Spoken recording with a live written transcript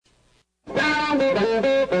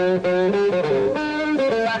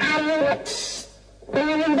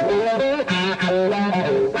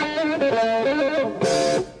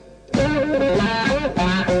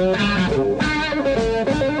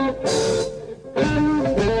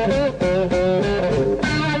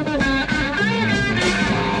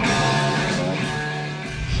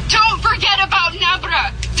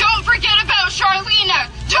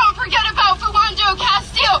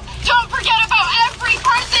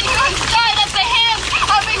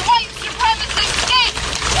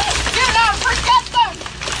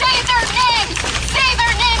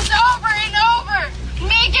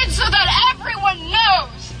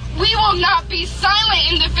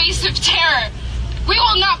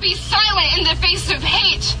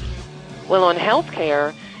Well, on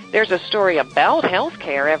healthcare, there's a story about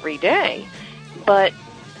healthcare every day, but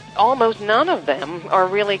almost none of them are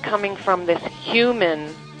really coming from this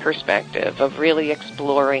human perspective of really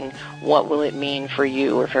exploring what will it mean for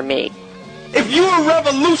you or for me. If you're a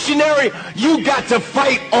revolutionary, you got to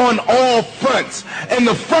fight on all fronts. And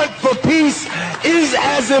the front for peace is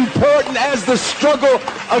as important as the struggle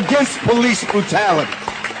against police brutality.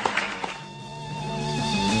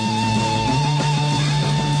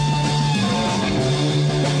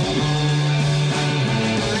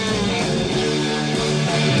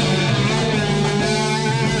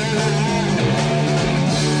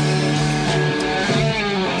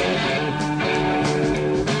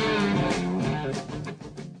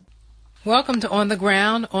 Welcome to On the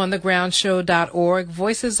Ground, onthegroundshow.org,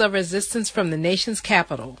 Voices of Resistance from the Nation's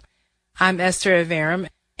Capital. I'm Esther Averum,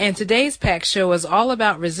 and today's PAC show is all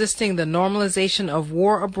about resisting the normalization of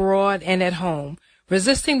war abroad and at home,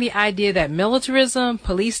 resisting the idea that militarism,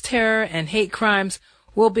 police terror, and hate crimes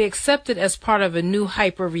will be accepted as part of a new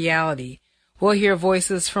hyper-reality. We'll hear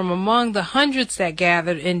voices from among the hundreds that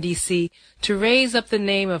gathered in D.C. to raise up the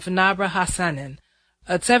name of Nabra Hassanin,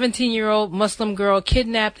 a 17-year-old Muslim girl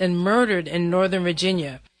kidnapped and murdered in Northern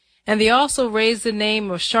Virginia. And they also raised the name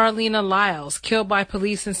of Charlena Lyles, killed by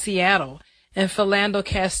police in Seattle, and Philando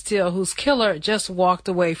Castile, whose killer just walked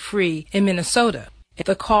away free in Minnesota.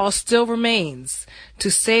 The call still remains to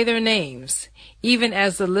say their names. Even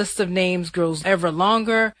as the list of names grows ever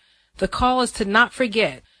longer, the call is to not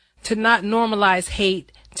forget, to not normalize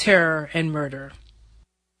hate, terror, and murder.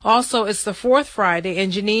 Also, it's the fourth Friday,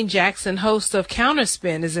 and Janine Jackson, host of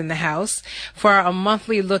Counterspin, is in the house for a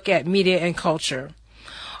monthly look at media and culture.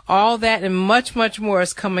 All that and much, much more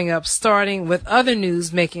is coming up, starting with other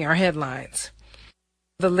news making our headlines.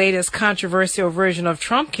 The latest controversial version of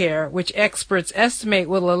Trump Care, which experts estimate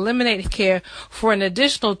will eliminate care for an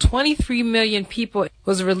additional 23 million people,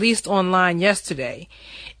 was released online yesterday.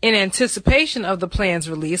 In anticipation of the plan's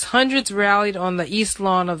release, hundreds rallied on the East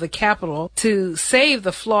Lawn of the Capitol to save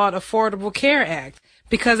the flawed Affordable Care Act,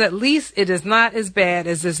 because at least it is not as bad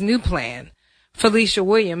as this new plan. Felicia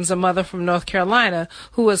Williams, a mother from North Carolina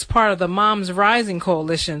who was part of the Moms Rising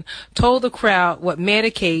Coalition, told the crowd what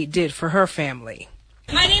Medicaid did for her family.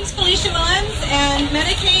 My name's Felicia Williams, and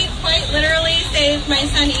Medicaid quite literally saved my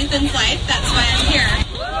son Ethan's life. That's why I'm here.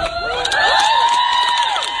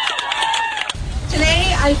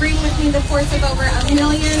 Today, I bring with me the force of over 1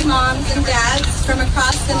 million moms and dads from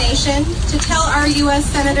across the nation to tell our U.S.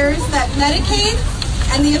 senators that Medicaid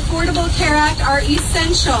and the Affordable Care Act are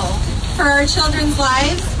essential for our children's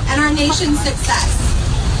lives and our nation's success.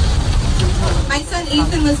 My son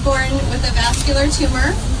Ethan was born with a vascular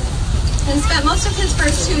tumor and spent most of his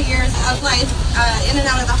first 2 years of life in and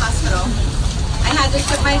out of the hospital. I had to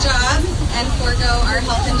quit my job and forego our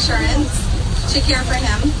health insurance to care for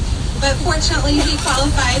him, but fortunately he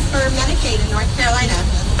qualified for Medicaid in North Carolina.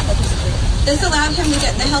 This allowed him to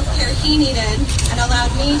get the health care he needed and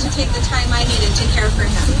allowed me to take the time I needed to care for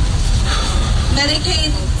him.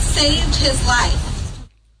 Medicaid saved his life.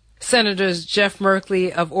 Senators Jeff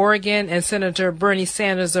Merkley of Oregon and Senator Bernie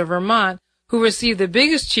Sanders of Vermont, who received the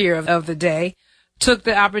biggest cheer of the day, took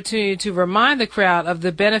the opportunity to remind the crowd of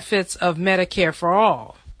the benefits of Medicare for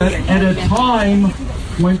all. At a time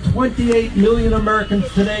when 28 million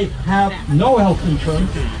Americans today have no health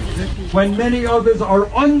insurance, when many others are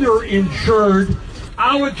underinsured,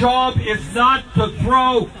 our job is not to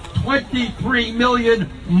throw 23 million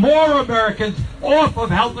more Americans off of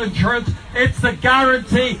health insurance. It's to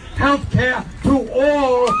guarantee health care to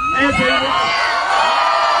all, everyone.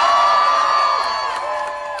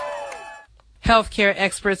 Healthcare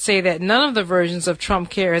experts say that none of the versions of Trump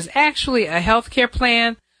Care is actually a healthcare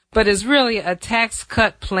plan, but is really a tax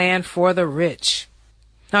cut plan for the rich.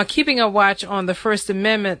 Now, keeping a watch on the First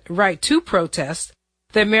Amendment right to protest,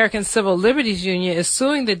 the American Civil Liberties Union is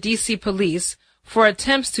suing the D.C. police for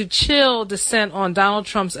attempts to chill dissent on Donald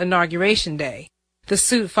Trump's inauguration day. The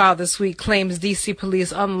suit filed this week claims D.C.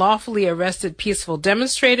 police unlawfully arrested peaceful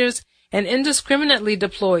demonstrators and indiscriminately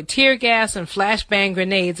deployed tear gas and flashbang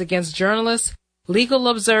grenades against journalists, legal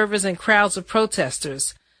observers, and crowds of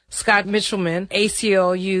protesters. Scott Mitchelman,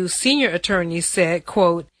 ACLU senior attorney, said,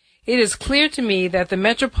 quote, "It is clear to me that the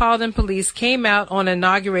Metropolitan Police came out on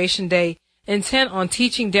Inauguration Day intent on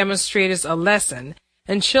teaching demonstrators a lesson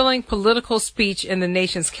and chilling political speech in the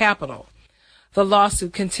nation's capital." The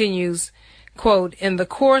lawsuit continues, quote, "In the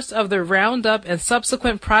course of the roundup and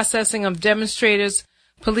subsequent processing of demonstrators,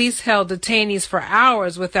 police held detainees for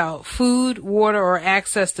hours without food, water, or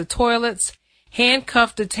access to toilets,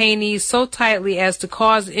 handcuffed detainees so tightly as to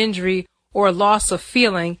cause injury or loss of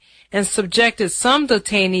feeling, and subjected some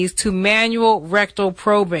detainees to manual rectal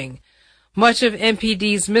probing. Much of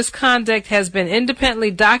MPD's misconduct has been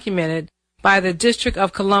independently documented by the District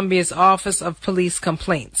of Columbia's Office of Police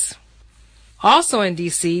Complaints." Also in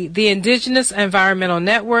D.C., the Indigenous Environmental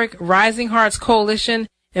Network, Rising Hearts Coalition,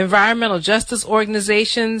 environmental justice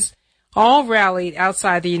organizations all rallied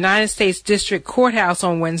outside the United States District Courthouse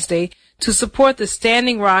on Wednesday to support the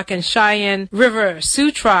Standing Rock and Cheyenne River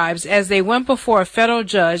Sioux tribes as they went before a federal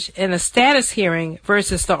judge in a status hearing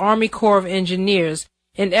versus the Army Corps of Engineers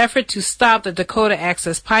in effort to stop the Dakota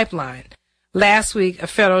Access Pipeline. Last week, a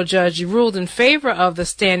federal judge ruled in favor of the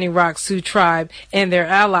Standing Rock Sioux tribe and their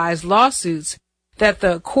allies' lawsuits that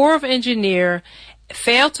the Corps of Engineers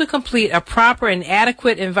failed to complete a proper and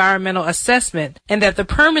adequate environmental assessment and that the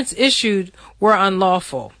permits issued were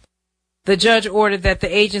unlawful. The judge ordered that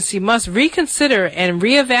the agency must reconsider and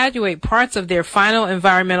reevaluate parts of their final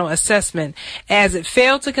environmental assessment as it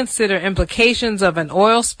failed to consider implications of an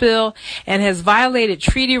oil spill and has violated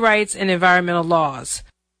treaty rights and environmental laws.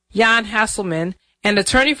 Jan Hasselman, an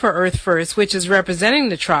attorney for Earth First, which is representing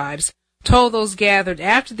the tribes, told those gathered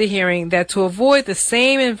after the hearing that to avoid the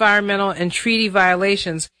same environmental and treaty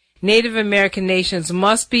violations, Native American nations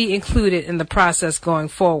must be included in the process going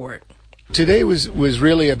forward. Today was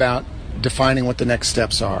really about defining what the next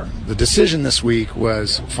steps are. The decision this week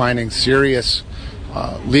was finding serious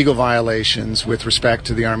legal violations with respect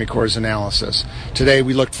to the Army Corps' analysis. Today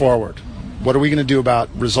we looked forward. What are we going to do about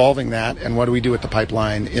resolving that, and what do we do with the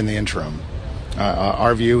pipeline in the interim?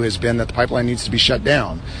 Our view has been that the pipeline needs to be shut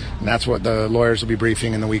down, and that's what the lawyers will be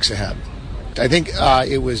briefing in the weeks ahead. I think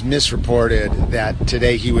it was misreported that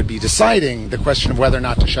today he would be deciding the question of whether or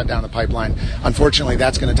not to shut down the pipeline. Unfortunately,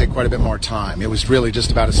 that's going to take quite a bit more time. It was really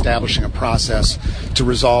just about establishing a process to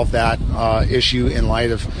resolve that issue in light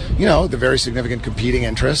of, the very significant competing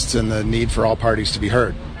interests and the need for all parties to be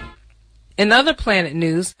heard. In other planet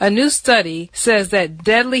news, a new study says that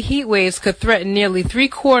deadly heat waves could threaten nearly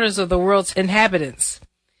 3/4 of the world's inhabitants.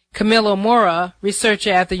 Camilo Mora,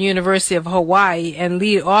 researcher at the University of Hawaii and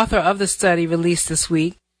lead author of the study released this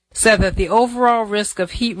week, said that the overall risk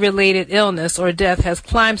of heat-related illness or death has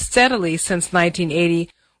climbed steadily since 1980,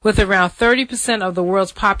 with around 30% of the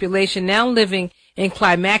world's population now living in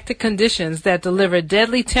climatic conditions that deliver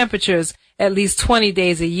deadly temperatures at least 20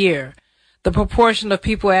 days a year. The proportion of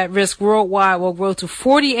people at risk worldwide will grow to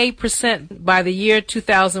 48% by the year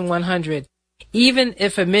 2100, even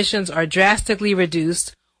if emissions are drastically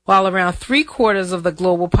reduced, while around 3/4 of the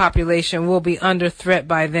global population will be under threat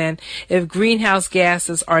by then if greenhouse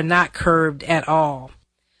gases are not curbed at all.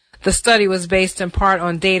 The study was based in part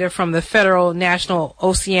on data from the Federal National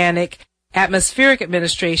Oceanic Atmospheric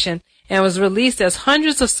Administration and was released as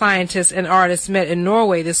hundreds of scientists and artists met in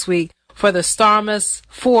Norway this week for the Starmus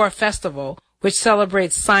 4 Festival, which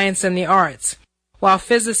celebrates science and the arts. While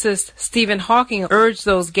physicist Stephen Hawking urged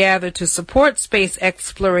those gathered to support space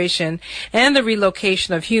exploration and the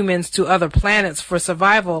relocation of humans to other planets for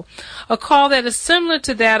survival, a call that is similar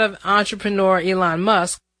to that of entrepreneur Elon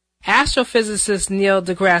Musk, astrophysicist Neil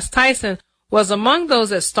deGrasse Tyson was among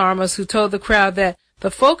those at Starmus who told the crowd that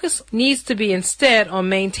the focus needs to be instead on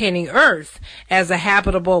maintaining Earth as a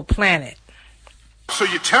habitable planet. So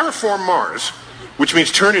you terraform Mars, which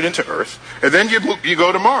means turn it into Earth, and then you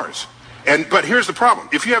go to Mars. But here's the problem.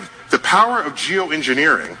 If you have the power of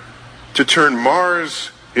geoengineering to turn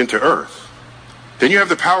Mars into Earth, then you have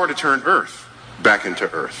the power to turn Earth back into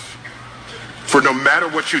Earth, for no matter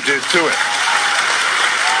what you did to it.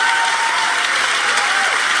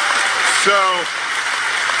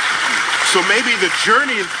 So maybe the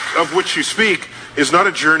journey of which you speak is not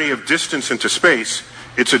a journey of distance into space.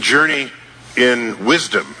 It's a journey in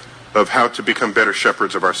wisdom of how to become better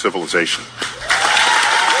shepherds of our civilization.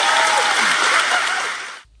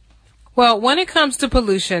 Well, when it comes to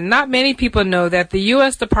pollution, not many people know that the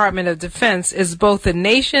U.S. Department of Defense is both the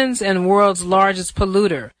nation's and world's largest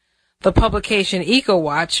polluter. The publication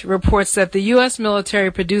EcoWatch reports that the U.S.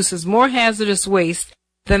 military produces more hazardous waste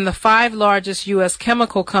than the 5 largest U.S.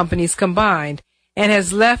 chemical companies combined, and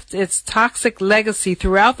has left its toxic legacy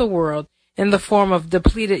throughout the world in the form of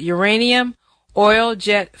depleted uranium, oil,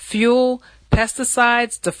 jet fuel,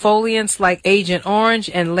 pesticides, defoliants like Agent Orange,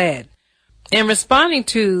 and lead. In responding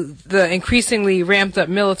to the increasingly ramped-up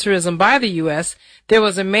militarism by the U.S., there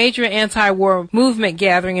was a major anti-war movement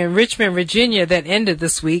gathering in Richmond, Virginia that ended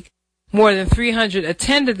this week. More than 300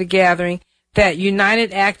 attended the gathering that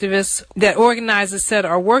United activists that organizers said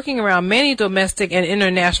are working around many domestic and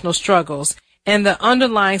international struggles and the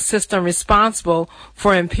underlying system responsible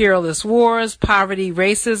for imperialist wars, poverty,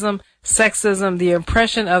 racism, sexism, the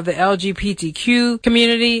oppression of the LGBTQ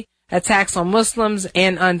community, attacks on Muslims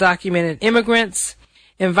and undocumented immigrants,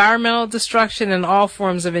 environmental destruction, and all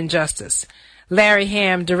forms of injustice. Larry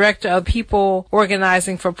Ham, director of People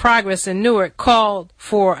Organizing for Progress in Newark, called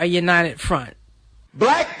for a united front.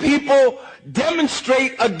 Black people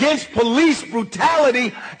demonstrate against police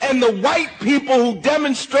brutality, and the white people who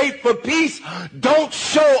demonstrate for peace don't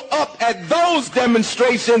show up at those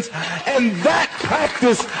demonstrations, and that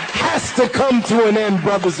practice has to come to an end,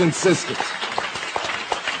 brothers and sisters.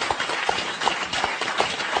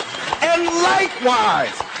 And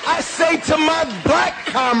likewise, I say to my black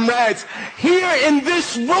comrades here in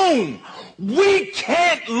this room, we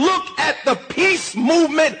can't look at the peace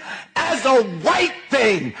movement as a white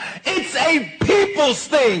thing. It's a people's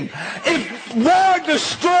thing. If war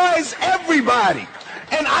destroys everybody,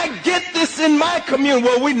 and I get this in my community,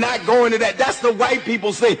 well, we're not going to that. That's the white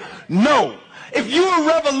people's thing. No. If you're a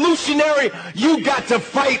revolutionary, you got to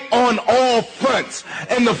fight on all fronts.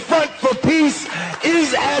 And the front for peace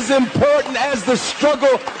is as important as the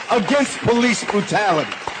struggle against police brutality.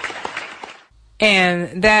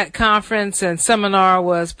 And that conference and seminar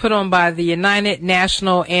was put on by the United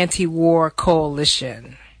National Anti-War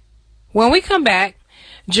Coalition. When we come back,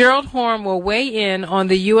 Gerald Horne will weigh in on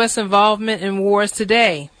the U.S. involvement in wars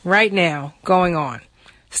today, right now, going on.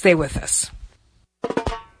 Stay with us.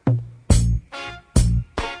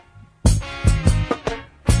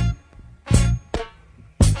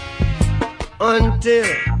 Until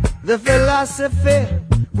the philosophy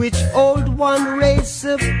which hold one race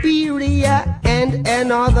superior and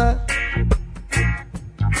another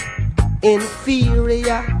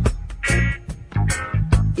inferior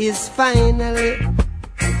is finally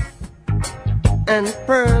and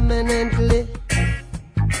permanently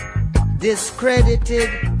discredited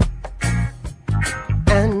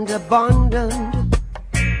and abandoned.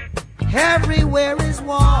 Everywhere is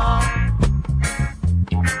war.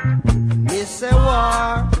 It's a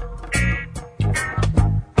war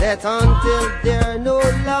that until they're no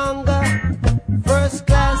longer first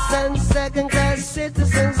class and second class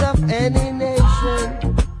citizens of any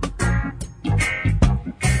nation,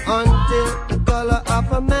 until the color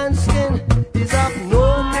of a man's skin is of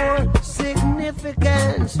no more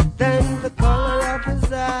significance than the color of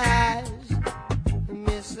his eyes,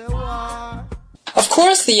 it's a war. Of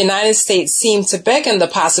course, the United States seemed to beckon the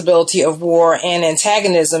possibility of war and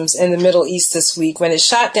antagonisms in the Middle East this week when it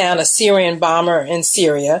shot down a Syrian bomber in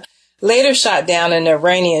Syria, later shot down an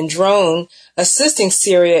Iranian drone assisting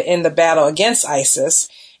Syria in the battle against ISIS,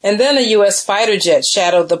 and then a U.S. fighter jet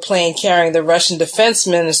shadowed the plane carrying the Russian defense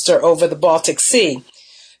minister over the Baltic Sea.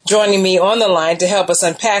 Joining me on the line to help us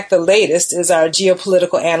unpack the latest is our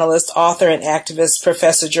geopolitical analyst, author, and activist,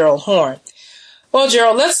 Professor Gerald Horne. Well,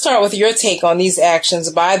 Gerald, let's start with your take on these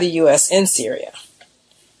actions by the U.S. in Syria.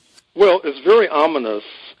 Well, it's very ominous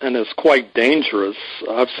and it's quite dangerous.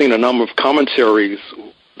 I've seen a number of commentaries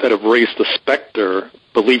that have raised the specter,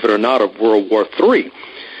 believe it or not, of World War III.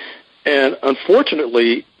 And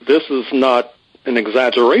unfortunately, this is not an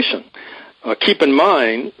exaggeration. Keep in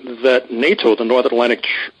mind that NATO, the North Atlantic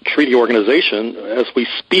Treaty Organization, as we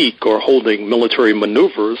speak, are holding military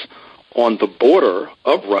maneuvers on the border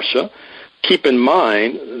of Russia. Keep in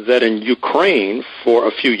mind that in Ukraine, for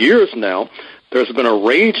a few years now, there's been a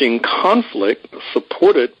raging conflict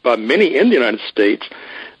supported by many in the United States,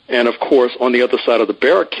 and of course, on the other side of the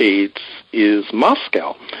barricades is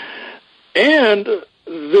Moscow. And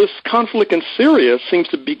this conflict in Syria seems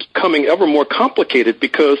to be becoming ever more complicated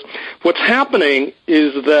because what's happening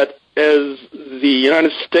is that as the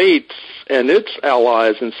United States and its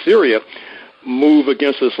allies in Syria move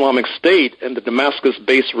against the Islamic State and the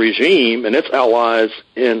Damascus-based regime and its allies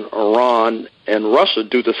in Iran and Russia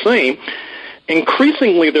do the same,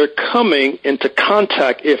 increasingly they're coming into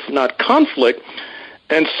contact, if not conflict,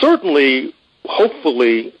 and certainly,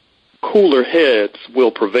 hopefully, cooler heads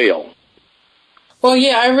will prevail. Well,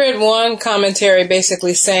 yeah, I read one commentary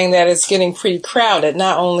basically saying that it's getting pretty crowded,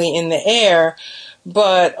 not only in the air,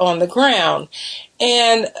 but on the ground.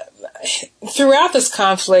 And throughout this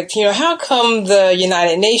conflict, how come the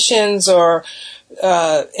United Nations or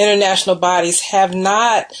international bodies have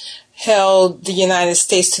not held the United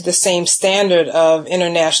States to the same standard of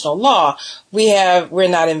international law? We're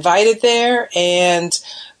not invited there, and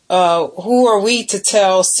who are we to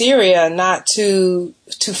tell Syria not to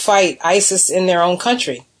fight ISIS in their own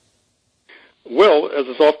country? Well, as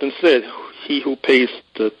is often said, he who pays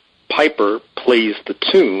the piper plays the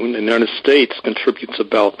tune, and the United States contributes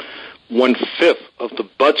about 1/5 of the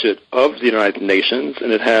budget of the United Nations,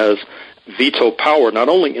 and it has veto power not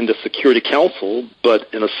only in the Security Council, but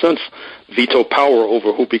in a sense veto power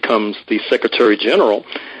over who becomes the Secretary General.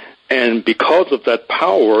 And because of that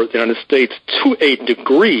power, the United States, to a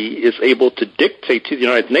degree, is able to dictate to the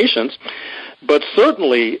United Nations. But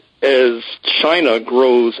certainly, as China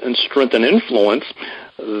grows in strength and influence,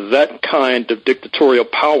 that kind of dictatorial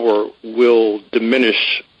power will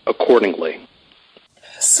diminish accordingly.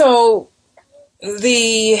 So,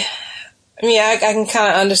 I can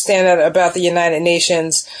kind of understand that about the United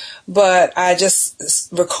Nations, but I just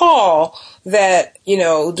recall that,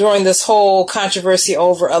 during this whole controversy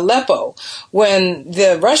over Aleppo, when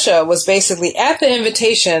Russia was basically at the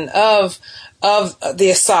invitation of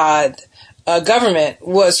the Assad government,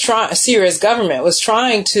 Syria's government was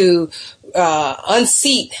trying to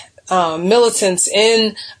unseat militants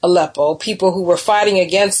in Aleppo, people who were fighting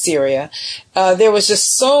against Syria. There was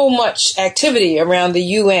just so much activity around the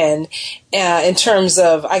UN in terms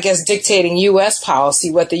of, I guess, dictating U.S. policy,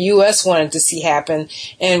 what the U.S. wanted to see happen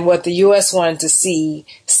and what the U.S. wanted to see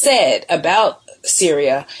said about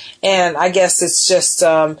Syria. And I guess it's just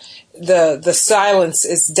the silence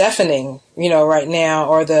is deafening, right now,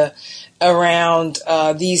 or around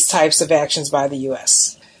these types of actions by the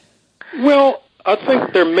U.S. Well, I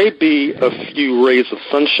think there may be a few rays of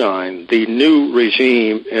sunshine. The new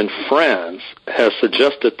regime in France has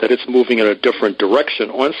suggested that it's moving in a different direction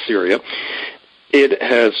on Syria. It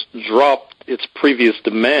has dropped its previous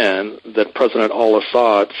demand that President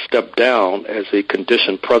al-Assad step down as a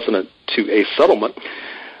conditioned president to a settlement.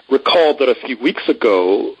 Recall that a few weeks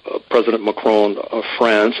ago, President Macron of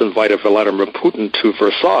France invited Vladimir Putin to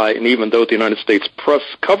Versailles, and even though the United States press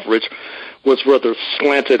coverage was rather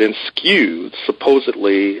slanted and skewed,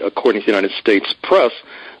 supposedly, according to the United States press,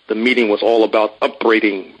 the meeting was all about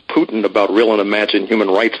upbraiding Putin about real and imagined human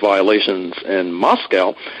rights violations in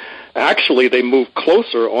Moscow. Actually, they moved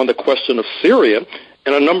closer on the question of Syria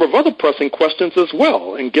and a number of other pressing questions as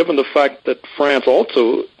well. And given the fact that France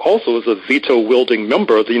also is a veto-wielding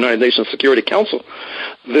member of the United Nations Security Council,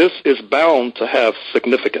 this is bound to have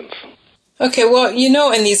significance. Okay, well,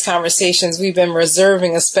 in these conversations, we've been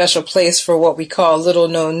reserving a special place for what we call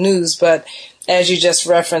little-known news, but as you just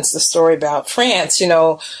referenced the story about France,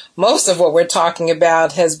 most of what we're talking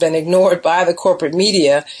about has been ignored by the corporate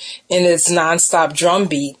media in its nonstop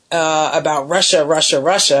drumbeat about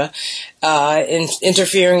Russia,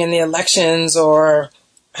 interfering in the elections or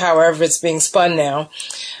however it's being spun now.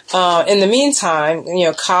 In the meantime,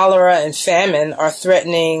 cholera and famine are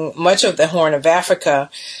threatening much of the Horn of Africa.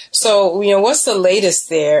 So, what's the latest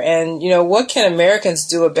there? And, what can Americans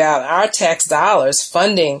do about our tax dollars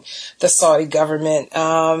funding the Saudi government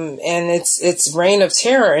and its reign of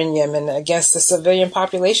terror in Yemen against the civilian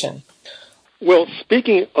population? Well,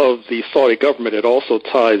 speaking of the Saudi government, it also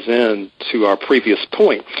ties in to our previous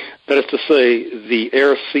point. That is to say, the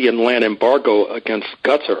air, sea, and land embargo against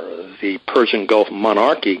Qatar, the Persian Gulf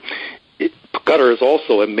monarchy. Qatar is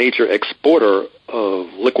also a major exporter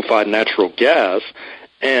of liquefied natural gas.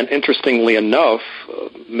 And interestingly enough,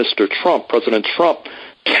 President Trump,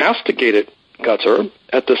 castigated Qatar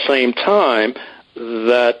at the same time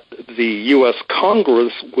that the U.S.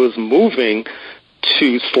 Congress was moving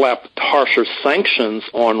to slap harsher sanctions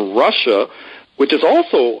on Russia, which is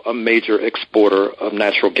also a major exporter of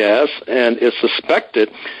natural gas, and is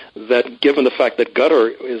suspected that given the fact that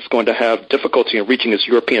Qatar is going to have difficulty in reaching its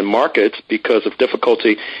European markets because of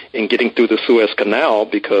difficulty in getting through the Suez Canal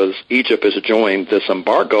because Egypt has joined this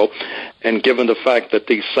embargo, and given the fact that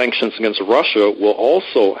these sanctions against Russia will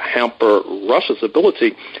also hamper Russia's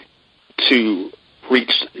ability to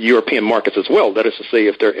reach European markets as well, that is to say,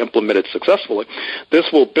 if they're implemented successfully, this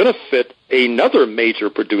will benefit another major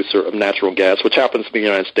producer of natural gas, which happens to be the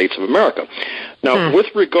United States of America. Now, with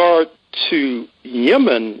regard to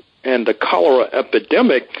Yemen and the cholera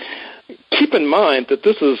epidemic, keep in mind that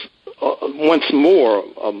this is once more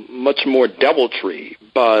much more deviltry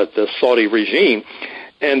by the Saudi regime.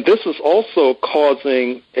 And this is also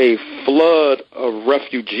causing a flood of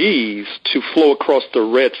refugees to flow across the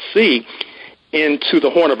Red Sea into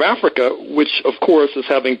the Horn of Africa, which, of course, is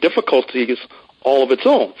having difficulties all of its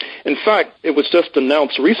own. In fact, it was just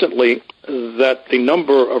announced recently that the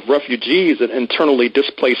number of refugees and internally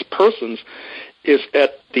displaced persons is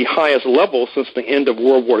at the highest level since the end of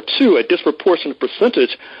World War II. A disproportionate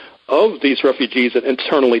percentage of these refugees and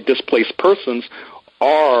internally displaced persons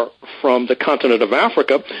are from the continent of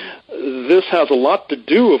Africa. This has a lot to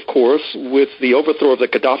do, of course, with the overthrow of the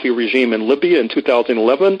Gaddafi regime in Libya in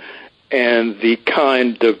 2011 and the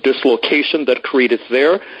kind of dislocation that created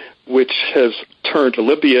there, which has turned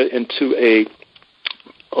Libya into a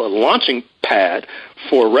launching pad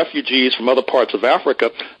for refugees from other parts of Africa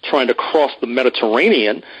trying to cross the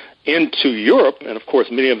Mediterranean into Europe. And, of course,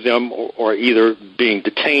 many of them are either being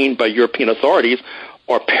detained by European authorities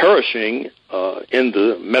or perishing in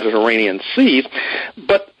the Mediterranean seas.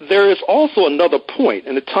 But there is also another point,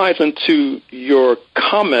 and it ties into your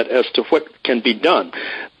comment as to what can be done,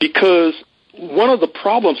 because one of the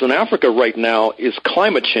problems in Africa right now is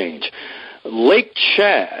climate change. Lake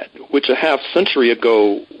Chad, which a half century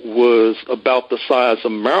ago was about the size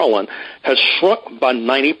of Maryland, has shrunk by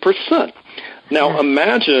 90%. Now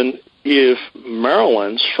imagine if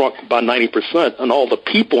Maryland shrunk by 90% and all the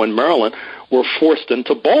people in Maryland were forced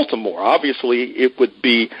into Baltimore. Obviously, it would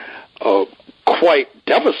be quite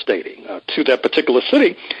devastating to that particular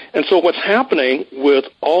city. And so what's happening with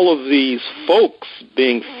all of these folks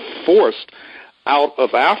being forced out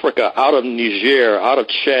of Africa, out of Niger, out of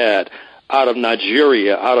Chad, out of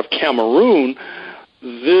Nigeria, out of Cameroon,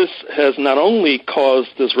 this has not only caused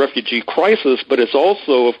this refugee crisis, but it's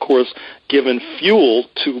also, of course, given fuel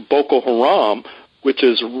to Boko Haram, which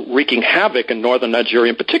is wreaking havoc in northern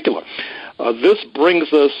Nigeria in particular. This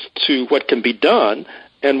brings us to what can be done.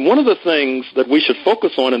 And one of the things that we should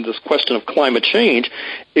focus on in this question of climate change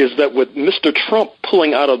is that with Mr. Trump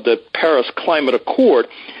pulling out of the Paris Climate Accord,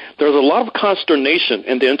 there's a lot of consternation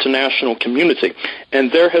in the international community.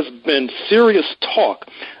 And there has been serious talk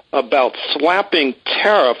about slapping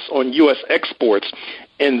tariffs on U.S. exports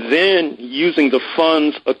and then using the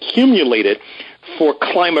funds accumulated for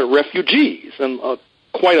climate refugees. And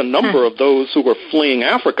quite a number of those who are fleeing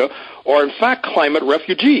Africa are, in fact, climate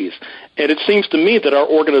refugees. And it seems to me that our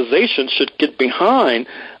organization should get behind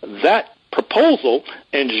that proposal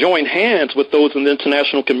and join hands with those in the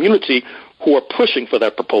international community who are pushing for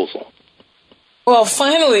that proposal. Well,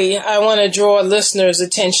 finally, I want to draw listeners'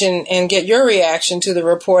 attention and get your reaction to the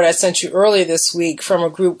report I sent you earlier this week from a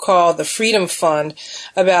group called the Freedom Fund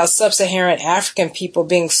about sub-Saharan African people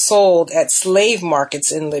being sold at slave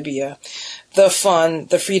markets in Libya.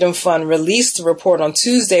 The Freedom Fund, released the report on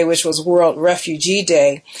Tuesday, which was World Refugee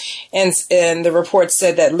Day. And the report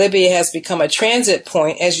said that Libya has become a transit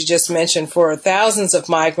point, as you just mentioned, for thousands of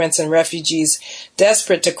migrants and refugees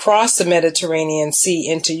desperate to cross the Mediterranean Sea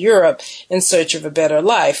into Europe in search of a better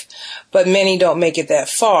life. But many don't make it that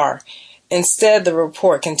far. Instead, the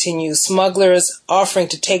report continues, smugglers offering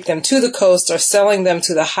to take them to the coast or selling them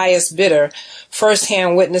to the highest bidder.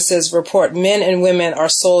 First-hand witnesses report men and women are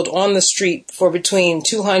sold on the street for between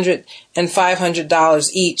 $200 and $500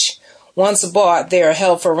 each. Once bought, they are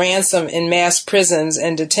held for ransom in mass prisons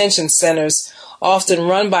and detention centers, often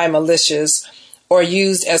run by militias, or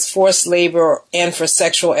used as forced labor and for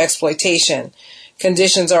sexual exploitation.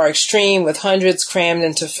 Conditions are extreme, with hundreds crammed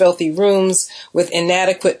into filthy rooms with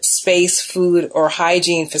inadequate space, food, or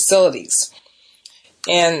hygiene facilities.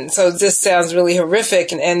 And so this sounds really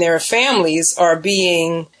horrific, and their families are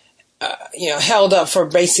being held up for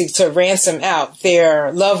basically to ransom out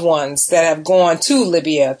their loved ones that have gone to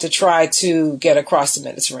Libya to try to get across the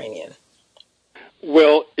Mediterranean.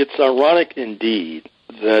 Well, it's ironic indeed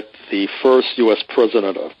that the first U.S.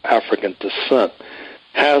 president of African descent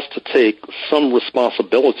has to take some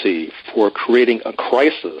responsibility for creating a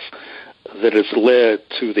crisis that has led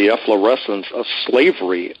to the efflorescence of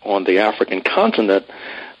slavery on the African continent,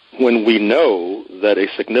 when we know that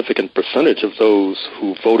a significant percentage of those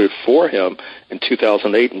who voted for him in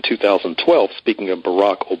 2008 and 2012, speaking of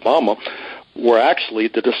Barack Obama, were actually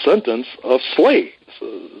the descendants of slaves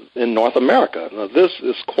in North America. Now, this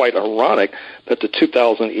is quite ironic that the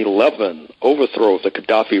 2011 overthrow of the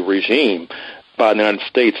Gaddafi regime by the United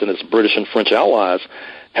States and its British and French allies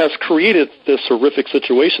has created this horrific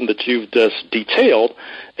situation that you've just detailed.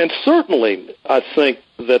 And certainly, I think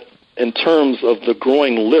that in terms of the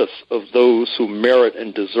growing list of those who merit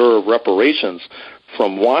and deserve reparations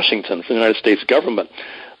from Washington, from the United States government,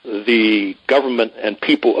 the government and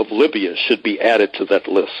people of Libya should be added to that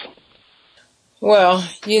list. Well,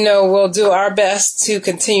 we'll do our best to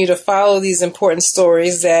continue to follow these important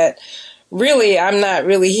stories that really I'm not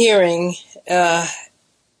really hearing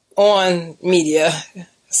on media,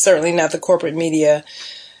 certainly not the corporate media.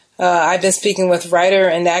 I've been speaking with writer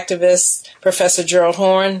and activist Professor Gerald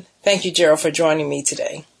Horne. Thank you, Gerald, for joining me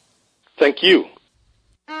today. Thank you.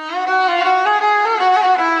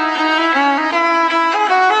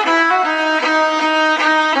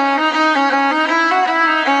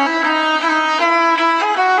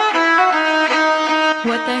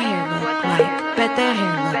 What the hair look like? Bet that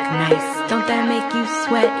hair look nice. Don't that make you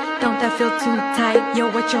sweat? Don't that feel too tight? Yo,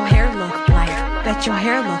 what your hair look like? Bet your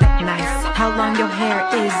hair look nice. How long your hair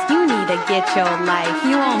is? You need to get your life.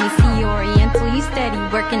 You only see Oriental. You steady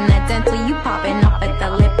working that dental. You popping up at the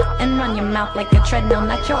lip and run your mouth like a treadmill.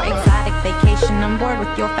 Not your exotic vacation. I'm bored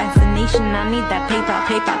with your fascination. I need that paper,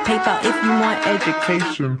 paper, paper. If you want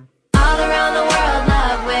education. All around the world,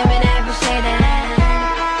 love women every shade of hair.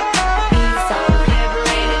 Be so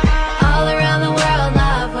liberated. All around the world,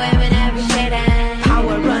 love women every shade of hair.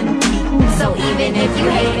 Power run deep. So even if you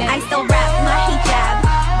hate it, I still rap my hijab.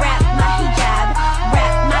 Rap my hijab.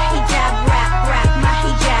 Rap my hijab. Rap my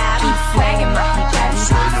hijab. Keep swagging my hijab.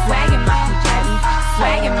 Swagging my hijab.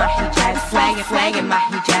 Swagging my hijab. Swagging my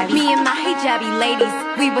hijab. Me and my hijabi ladies,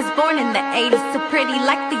 we was born in the 80s. So pretty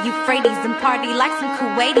like the Euphrates and party like some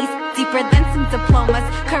Kuwaitis. Deeper than some diplomas,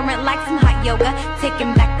 current like some hot yoga.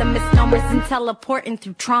 Taking back the misnomers and teleporting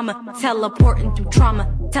through trauma. Teleporting through trauma.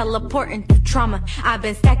 Teleporting through trauma. I've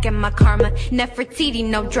been stacking my karma. Nefertiti,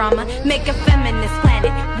 no drama. Make a feminist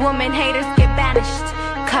planet. Woman haters get banished.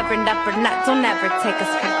 Covered up or not, don't ever take us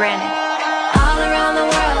for granted. All around the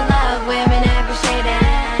world, love women every shade of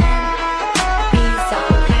hair. Be so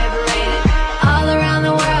liberated. All around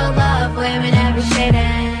the world, love women every shade of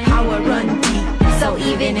hair. Power run deep. So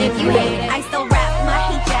even if you hate it, I still rap my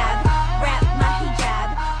hijab. Rap my hijab.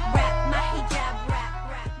 Rap my hijab.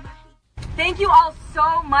 Rap my hijab. Thank you all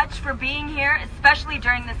so much for being here, especially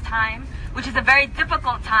during this time, which is a very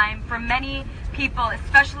difficult time for many people,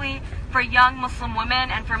 especially for young Muslim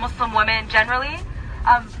women and for Muslim women generally.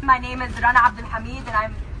 My name is Rana Abdul Hamid, and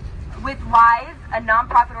I'm with WISE, a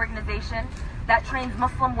nonprofit organization that trains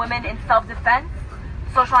Muslim women in self-defense,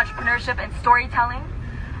 social entrepreneurship, and storytelling.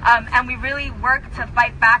 And we really work to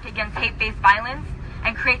fight back against hate-based violence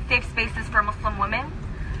and create safe spaces for Muslim women.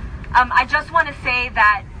 I just want to say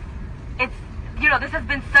that this has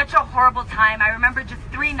been such a horrible time. I remember just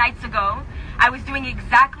 3 nights ago, I was doing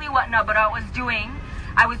exactly what Nabra was doing.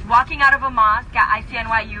 I was walking out of a mosque at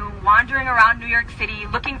ICNYU, wandering around New York City,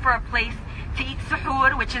 looking for a place to eat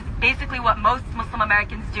suhoor, which is basically what most Muslim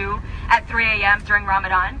Americans do at 3 a.m. during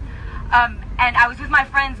Ramadan. And I was with my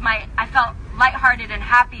friends. I felt lighthearted and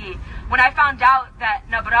happy when I found out that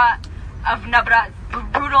Nabra's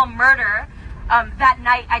brutal murder. That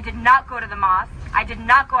night, I did not go to the mosque. I did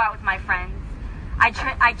not go out with my friends.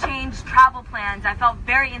 I changed travel plans. I felt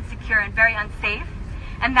very insecure and very unsafe.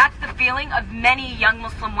 And that's the feeling of many young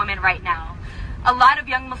Muslim women right now. A lot of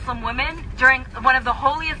young Muslim women, during one of the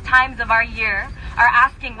holiest times of our year, are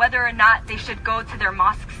asking whether or not they should go to their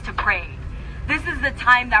mosques to pray. This is the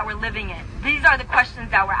time that we're living in. These are the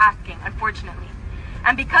questions that we're asking, unfortunately.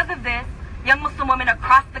 And because of this, young Muslim women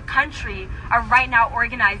across the country are right now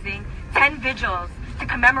organizing 10 vigils to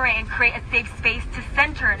commemorate and create a safe space to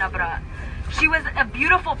center Nabra. She was a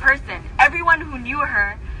beautiful person. Everyone who knew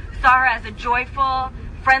her saw her as a joyful,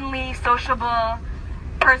 friendly, sociable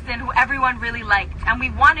person who everyone really liked. And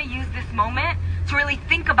we want to use this moment to really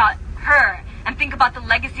think about her and think about the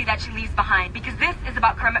legacy that she leaves behind, because this is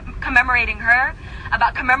about commemorating her,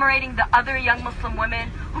 about commemorating the other young Muslim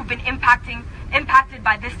women who've been impacted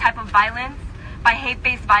by this type of violence, by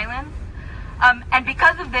hate-based violence. And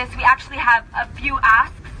because of this, we actually have a few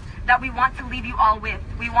asks that we want to leave you all with.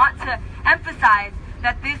 We want to emphasize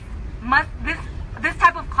that this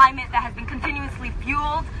type of climate that has been continuously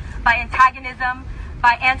fueled by antagonism,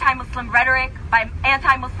 by anti-Muslim rhetoric, by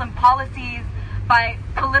anti-Muslim policies, by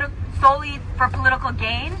solely for political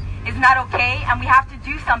gain is not okay, and we have to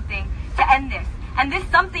do something to end this. And this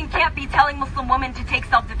something can't be telling Muslim women to take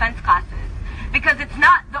self-defense classes, because it's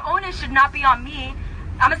not, the onus should not be on me.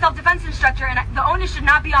 I'm a self-defense instructor, and the onus should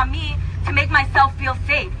not be on me to make myself feel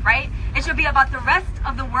safe, right? It should be about the rest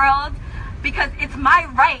of the world, because it's my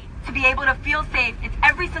right to be able to feel safe. It's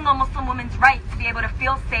every single Muslim woman's right to be able to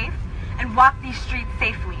feel safe and walk these streets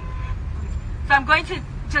safely. So I'm going to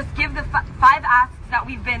just give the 5 asks that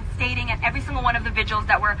we've been stating at every single one of the vigils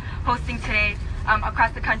that we're hosting today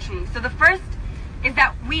across the country. So the first is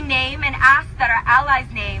that we name and ask that our allies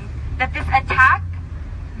name that this attack,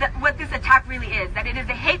 what this attack really is, that it is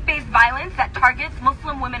a hate-based violence that targets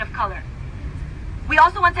Muslim women of color. We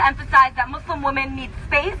also want to emphasize that Muslim women need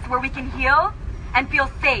space where we can heal and feel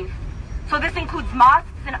safe. So this includes mosques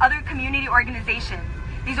and other community organizations.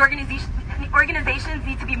 These organizations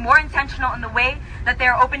need to be more intentional in the way that they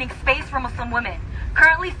are opening space for Muslim women.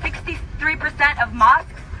 Currently, 63% of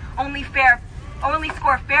mosques only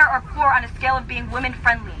score fair or poor on a scale of being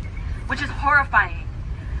women-friendly, which is horrifying.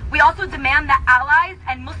 We also demand that allies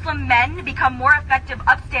and Muslim men become more effective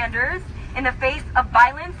upstanders in the face of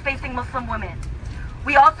violence facing Muslim women.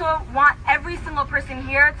 We also want every single person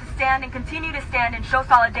here to stand and continue to stand and show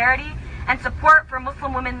solidarity and support for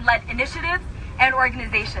Muslim women-led initiatives and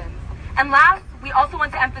organizations. And last, we also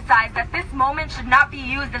want to emphasize that this moment should not be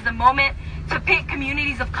used as a moment to pit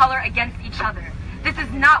communities of color against each other. This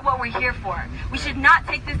is not what we're here for. We should not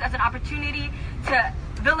take this as an opportunity to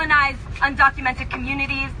villainize undocumented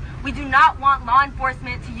communities. We do not want law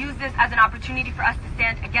enforcement to use this as an opportunity for us to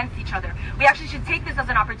stand against each other. We actually should take this as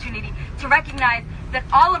an opportunity to recognize that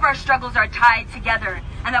all of our struggles are tied together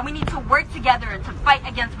and that we need to work together to fight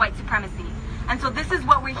against white supremacy. And so this is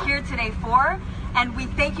what we're here today for. And we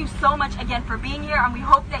thank you so much again for being here, and we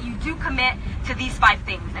hope that you do commit to these 5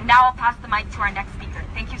 things. And now I'll pass the mic to our next speaker.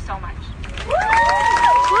 Thank you so much.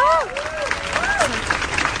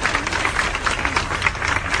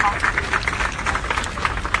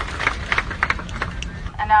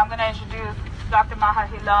 And now I'm going to introduce Dr. Maha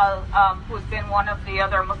Hilal, who's been one of the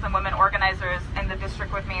other Muslim women organizers in the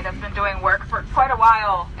district with me that's been doing work for quite a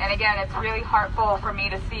while. And again, it's really heartful for me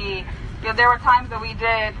to see, there were times that we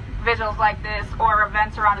did vigils like this or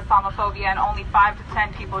events around Islamophobia and only 5 to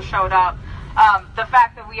 10 people showed up. The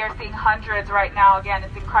fact that we are seeing hundreds right now, again,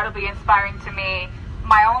 is incredibly inspiring to me.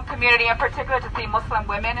 My own community in particular, to see Muslim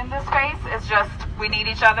women in this space is just, we need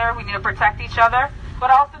each other, we need to protect each other,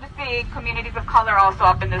 but also to see communities of color also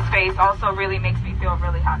up in this space also really makes me feel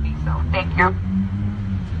really happy. So thank you.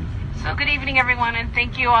 So good evening, everyone, and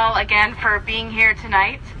thank you all again for being here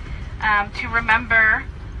tonight to remember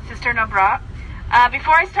Sister Nobrat.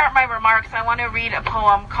 Before I start my remarks, I want to read a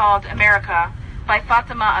poem called America by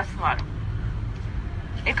Fatima Aswad.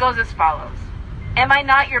 It goes as follows. Am I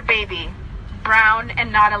not your baby, brown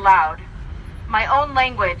and not allowed? My own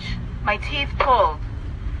language, my teeth pulled,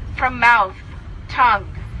 from mouth,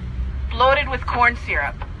 tongue, bloated with corn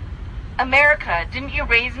syrup. America, didn't you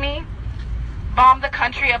raise me? Bomb the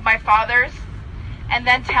country of my fathers, and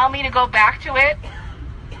then tell me to go back to it?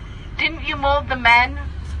 Didn't you mold the men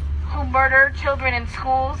who murder children in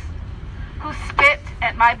schools, who spit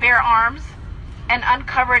at my bare arms and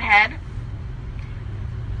uncovered head,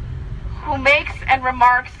 who makes and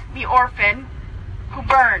remarks me orphan, who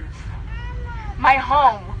burns my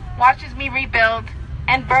home, watches me rebuild,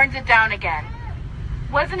 and burns it down again?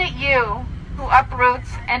 Wasn't it you who uproots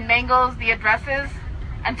and mangles the addresses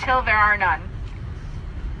until there are none?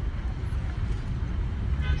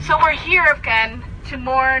 So we're here again to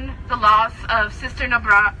mourn the loss of Sister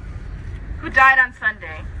Nobrat, who died on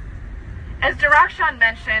Sunday. As Darakhshan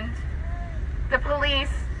mentioned, the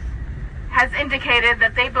police has indicated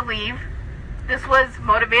that they believe this was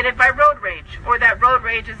motivated by road rage, or that road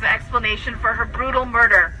rage is the explanation for her brutal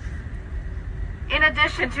murder, in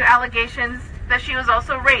addition to allegations that she was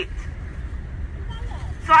also raped.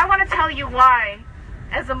 So I want to tell you why,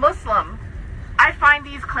 as a Muslim, I find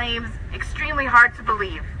these claims extremely hard to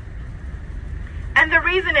believe. And the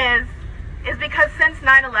reason is because since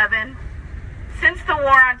 9/11, since the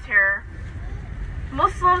war on terror,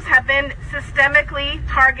 Muslims have been systemically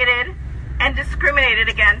targeted and discriminated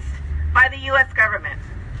against by the U.S. government.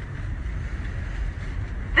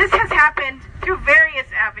 This has happened through various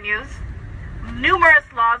avenues, numerous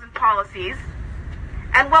laws and policies,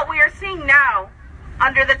 and what we are seeing now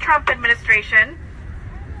under the Trump administration,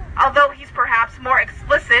 although he's perhaps more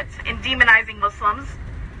explicit in demonizing Muslims,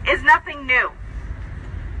 is nothing new.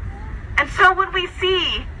 And so when we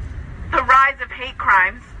see the rise of hate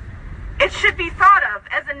crimes, it should be thought of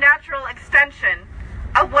as a natural extension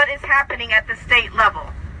of what is happening at the state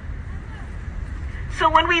level. So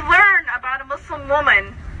when we learn about a Muslim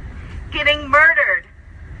woman getting murdered,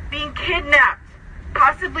 being kidnapped,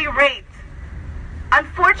 possibly raped,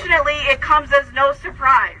 unfortunately it comes as no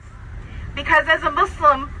surprise. Because as a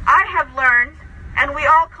Muslim, I have learned, and we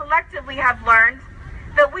all collectively have learned,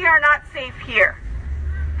 that we are not safe here.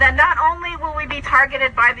 That not only will we be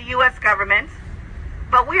targeted by the U.S. government,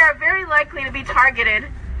 but we are very likely to be targeted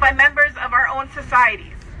by members of our own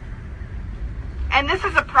societies. And this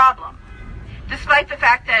is a problem, despite the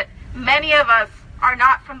fact that many of us are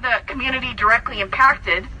not from the community directly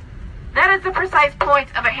impacted. That is the precise point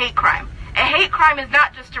of a hate crime. A hate crime is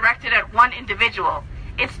not just directed at one individual.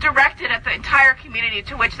 It's directed at the entire community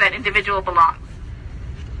to which that individual belongs.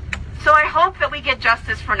 So I hope that we get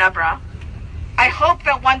justice for Nabra. I hope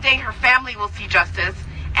that one day her family will see justice,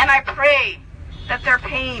 and I pray that their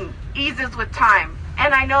pain eases with time.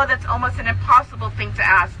 And I know that's almost an impossible thing to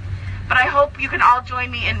ask, but I hope you can all join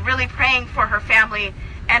me in really praying for her family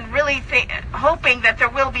and really hoping that there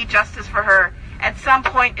will be justice for her at some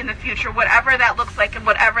point in the future, whatever that looks like and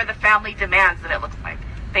whatever the family demands that it looks like.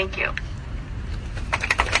 Thank you.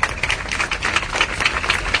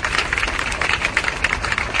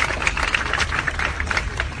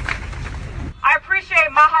 I appreciate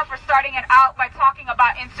Maha for starting it out by talking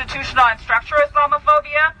about institutional and structural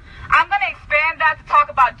Islamophobia. I'm going to expand that to talk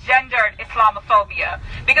about gendered Islamophobia.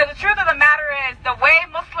 Because the truth of the matter is, the way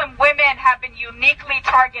Muslim women have been uniquely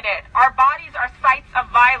targeted, our bodies are sites of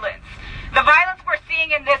violence. The violence we're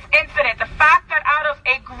seeing in this incident, the fact that out of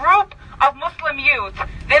a group of Muslim youth,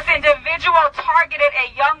 this individual targeted a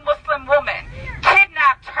young Muslim woman,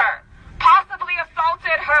 kidnapped her, possibly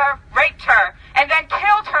assaulted her, raped her, and then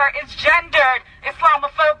killed her is gendered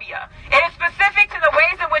Islamophobia. It is specific to the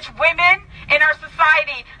ways in which women in our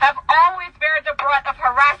society have always bared the brunt of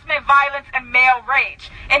harassment, violence, and male rage.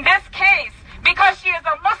 In this case, because she is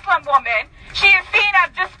a Muslim woman, she is seen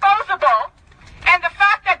as disposable, and the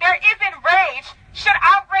fact that there isn't rage should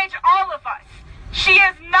outrage all of us. She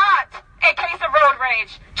is not a case of road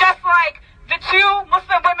rage, just like the two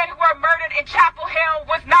Muslim women who were murdered in Chapel Hill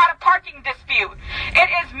was not a parking dispute. It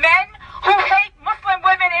is men who hate Muslim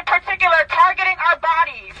women in particular targeting our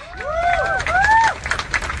bodies.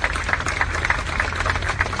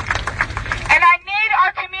 And I need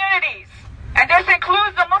our communities, and this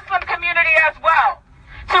includes the Muslim community as well,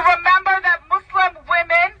 to remember that Muslim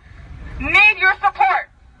women need your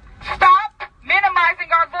support. Stop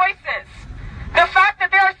minimizing our voices. The fact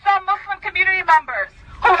that there are some Muslim community members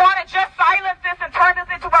who want to just silence this and turn this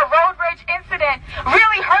into a road rage incident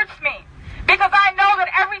really hurts me. Because I know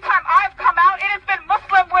that every time I've come out, it has been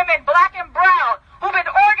Muslim women, black and brown, who've been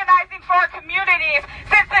organizing for our communities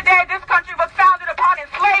since the day this country was founded upon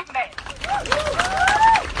enslavement.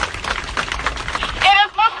 It is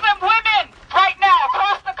Muslim women right now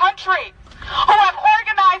across the country who have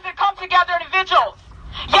organized and come together in vigils.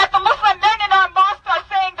 Yet the Muslim men in our mosque are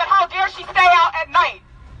saying that how dare she stay out at night.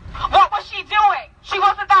 What was she doing? She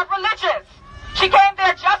wasn't that religious. She came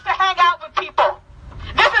there just to hang out with people.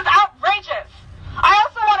 This is outrageous. I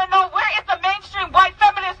also want to know, where is the mainstream white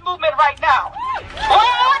feminist movement right now?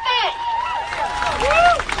 Where are they?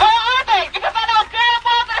 Where are they? Because I know damn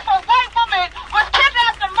well that if a white woman was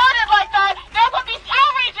kidnapped and murdered like that, there would be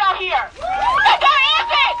outrage out here. And there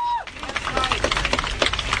isn't.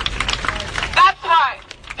 That's right.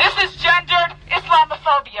 This is gendered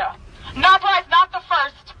Islamophobia. Nabra is not the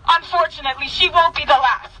first. Unfortunately, she won't be the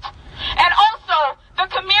last. And also, the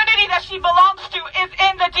community that she belongs to is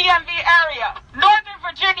in the DMV area, Northern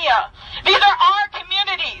Virginia. These are our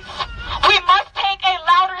communities. We must take a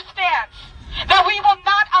louder stance that we will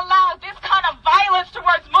not allow this kind of violence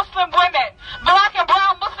towards Muslim women, black and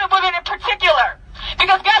brown Muslim women in particular.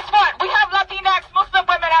 Because guess what? We have Latinx Muslim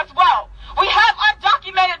women as well. We have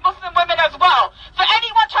undocumented Muslim women as well. So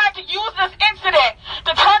anyone trying to use this incident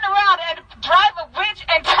to turn around and drive a wedge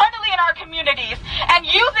internally in our communities and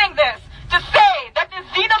using this to say that this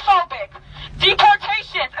xenophobic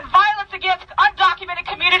deportations and violence against undocumented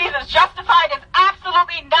communities is justified is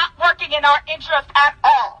absolutely not working in our interest at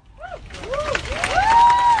all.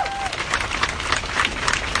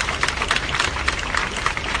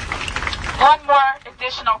 One more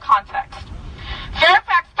additional context.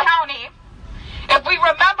 Fairfax County, if we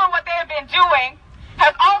remember what they have been doing,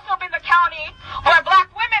 has also been the county where black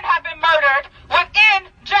women have been murdered within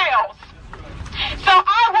jails. So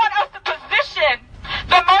I want us to position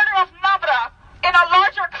the murder of Nabra in a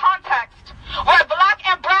larger context where black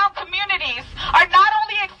and brown communities are not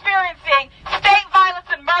only experiencing state violence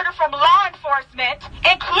and murder from law enforcement,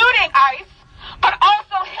 including ICE, but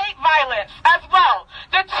also hate violence as well.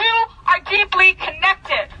 The two are deeply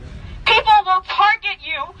connected. People will target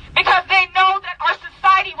you because they know that our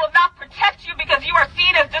society will not protect you because you are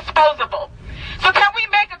seen as disposable. So can we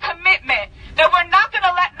make a commitment that we're not going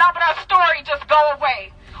to let Nabra's story just go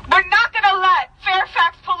away? We're not going to let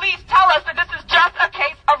Fairfax police tell us that this is just a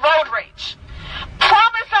case of road rage.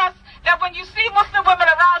 Promise us that when you see Muslim women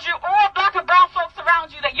around you or black and brown folks around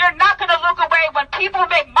you, that you're not going to look away when people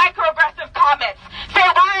make microaggressive comments. Say,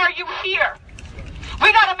 why are you here? We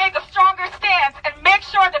got to make a stronger stance and make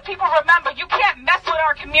sure that people remember you can't mess with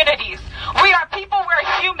our communities. We are people, we're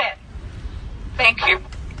human. Thank you.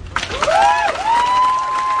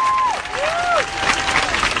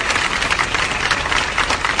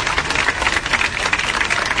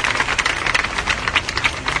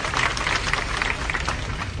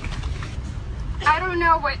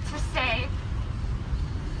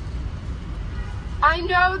 I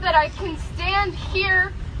know that I can stand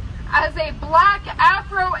here as a black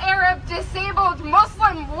Afro-Arab disabled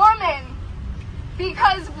Muslim woman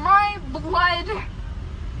because my blood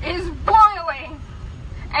is boiling,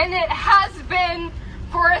 and it has been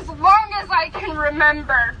for as long as I can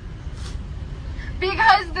remember.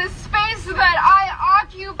 Because the space that I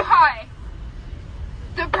occupy,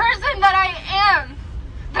 the person that I am,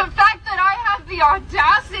 the fact that I have the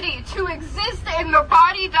audacity to exist in the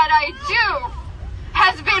body that I do,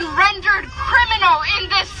 has been rendered criminal in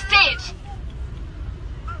this state.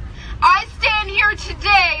 I stand here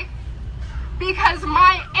today because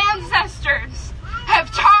my ancestors have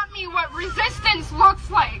taught me what resistance looks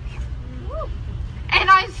like. And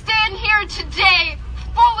I stand here today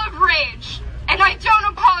full of rage, and I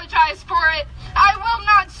don't apologize for it. I will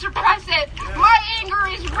not suppress it. My anger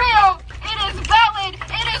is real, it is valid,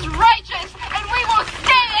 it is righteous, and we will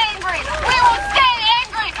stay angry. We will stay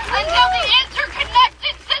angry until the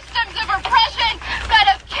interconnected systems of oppression that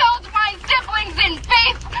have killed my siblings in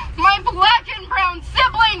faith, my black and brown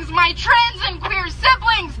siblings, my trans and queer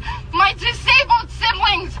siblings, my disabled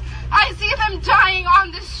siblings, I see them dying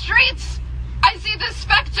on the streets. I see the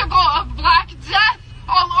spectacle of black death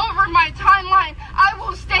all over my timeline. I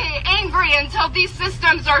will stay angry until these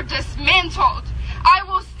systems are dismantled. I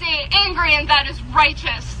will stay angry, and that is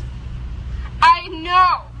righteous. I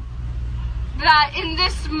know that in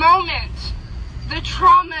this moment, the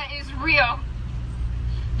trauma is real.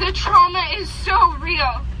 The trauma is so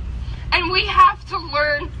real, and we have to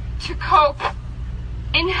learn to cope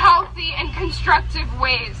in healthy and constructive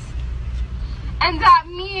ways. And that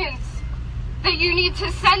means that you need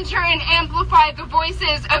to center and amplify the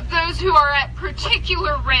voices of those who are at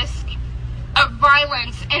particular risk of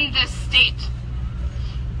violence in this state.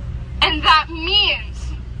 And that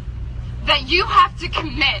means that you have to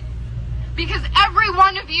commit, because every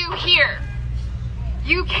one of you here,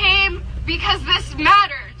 you came because this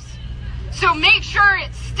matters. So make sure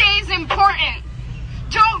it stays important.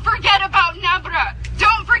 Don't forget about Nebra.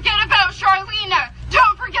 Don't forget about Charlena.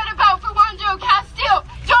 Don't forget about Philando Castile.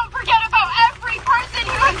 Don't forget about every person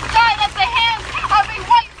who has died at the hands of a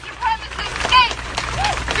white supremacist state.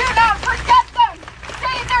 Do not forget them.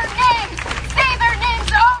 Say their names. Say their names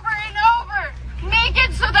over and over. Make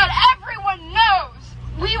it so that everyone knows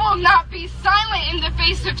we will not be silent in the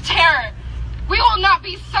face of terror. We will not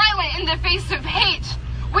be silent in the face of hate.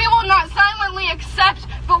 We will not silently accept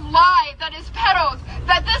the lie that is peddled,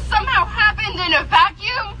 that this somehow happened in a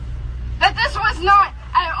vacuum, that this was not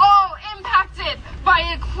at all impacted by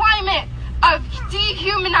a climate of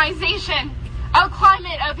dehumanization, a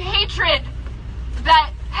climate of hatred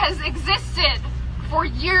that has existed for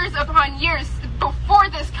years upon years before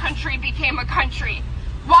this country became a country,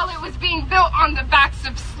 while it was being built on the backs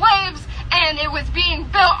of slaves and it was being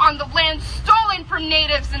built on the land stolen from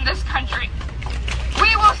natives in this country.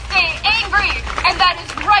 We will stay angry, and that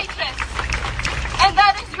is righteous. And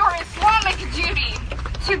that is your Islamic duty,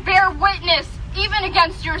 to bear witness even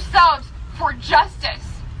against yourselves for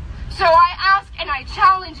justice. So I ask and I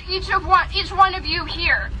challenge each one of you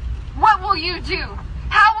here, what will you do?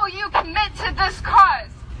 How will you commit to this cause?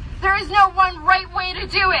 There is no one right way to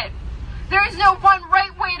do it. There is no one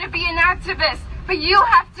right way to be an activist, but you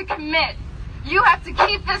have to commit. You have to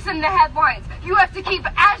keep this in the headlines. You have to keep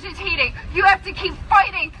agitating. You have to keep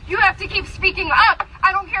fighting. You have to keep speaking up.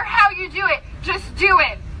 I don't care how you do it. Just do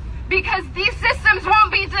it. Because these systems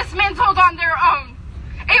won't be dismantled on their own.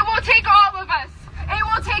 It will take all of us. It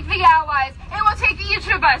will take the allies. It will take each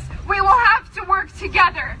of us. We will have to work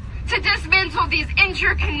together to dismantle these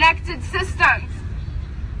interconnected systems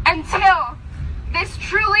until this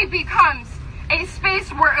truly becomes a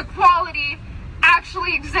space where equality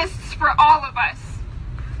actually exists for all of us.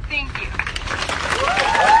 Thank you.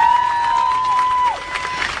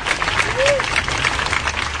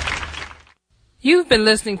 You've been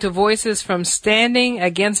listening to voices from Standing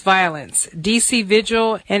Against Violence, DC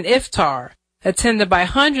Vigil, and Iftar, attended by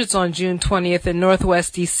hundreds on June 20th in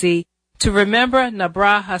Northwest DC to remember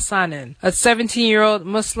Nabra Hassanin, a 17-year-old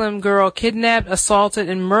Muslim girl kidnapped, assaulted,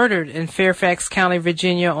 and murdered in Fairfax County,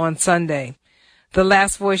 Virginia on Sunday. The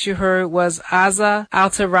last voice you heard was Aza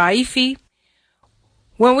Al-Taraifi.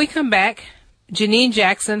 When we come back, Janine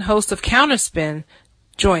Jackson, host of Counterspin,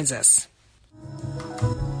 joins us.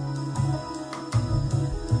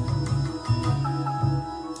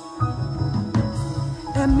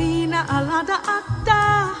 Amina Alada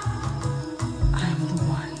Akta. I'm the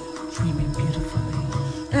one dreaming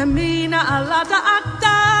beautifully. Amina Alada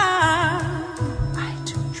Akta. I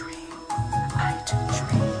do dream. I do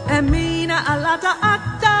dream. Amina Alada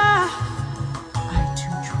Akta. I do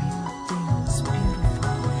dream of things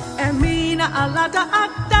beautiful. Amina Emina alada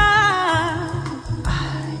akta.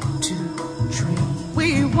 I do dream.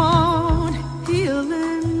 We want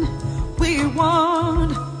healing. We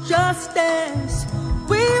want justice.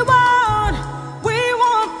 We want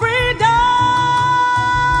freedom.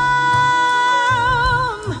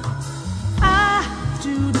 I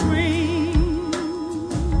do dream.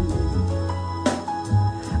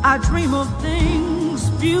 I dream of things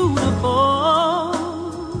beautiful.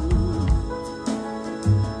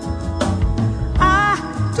 I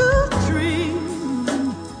do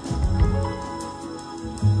dream.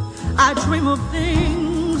 I dream of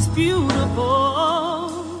things beautiful.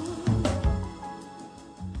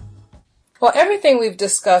 Well, everything we've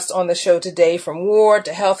discussed on the show today, from war to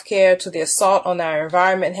healthcare to the assault on our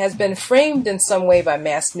environment, has been framed in some way by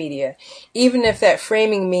mass media, even if that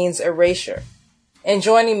framing means erasure. And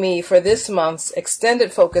joining me for this month's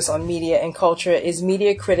extended focus on media and culture is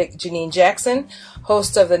media critic Janine Jackson,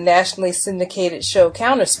 host of the nationally syndicated show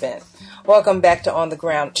Counterspin. Welcome back to On the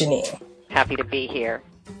Ground, Janine. Happy to be here.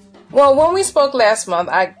 Well, when we spoke last month,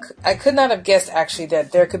 I could not have guessed actually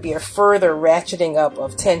that there could be a further ratcheting up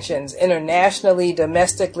of tensions internationally,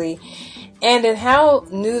 domestically, and in how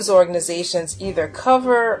news organizations either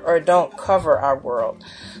cover or don't cover our world.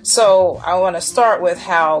 So I want to start with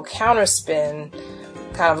how Counterspin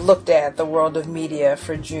kind of looked at the world of media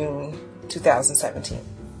for June 2017.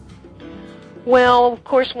 Well, of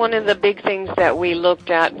course, one of the big things that we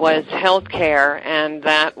looked at was healthcare, and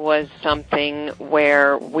that was something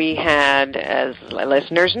where we had, as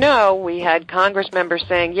listeners know, we had Congress members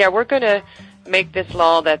saying, yeah, we're going to make this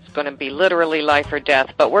law that's going to be literally life or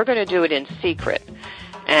death, but we're going to do it in secret.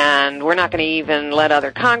 And we're not going to even let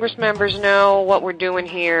other Congress members know what we're doing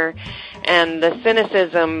here. And the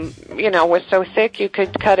cynicism, was so thick you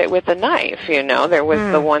could cut it with a knife, There was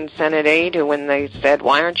the one Senate aide who, when they said,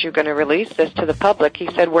 why aren't you going to release this to the public, he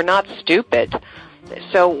said, we're not stupid.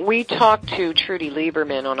 So we talked to Trudy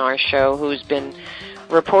Lieberman on our show, who's been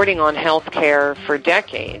reporting on healthcare for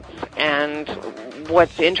decades. And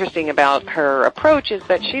what's interesting about her approach is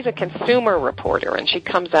that she's a consumer reporter, and she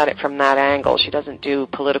comes at it from that angle. She doesn't do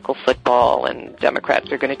political football, and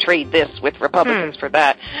Democrats are going to trade this with Republicans for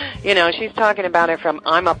that. She's talking about it from,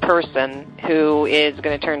 I'm a person who is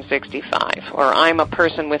going to turn 65, or I'm a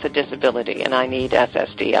person with a disability, and I need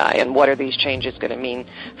SSDI, and what are these changes going to mean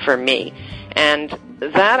for me? And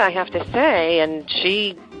that, I have to say, and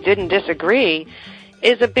she didn't disagree,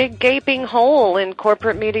 is a big gaping hole in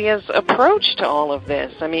corporate media's approach to all of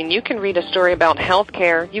this. I mean, you can read a story about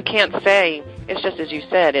healthcare. You can't say, it's just as you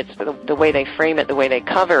said, it's the way they frame it, the way they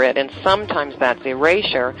cover it, and sometimes that's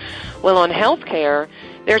erasure. Well, on healthcare,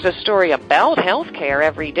 there's a story about healthcare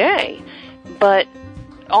every day, but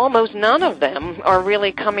almost none of them are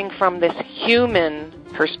really coming from this human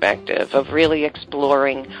perspective of really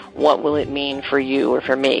exploring what will it mean for you or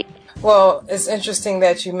for me. Well, it's interesting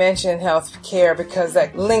that you mentioned health care, because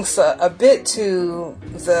that links a bit to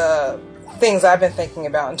the things I've been thinking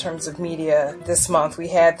about in terms of media this month. We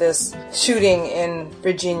had this shooting in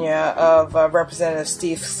Virginia of Representative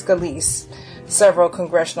Steve Scalise, several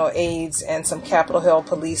congressional aides, and some Capitol Hill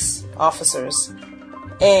police officers.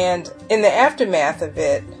 And in the aftermath of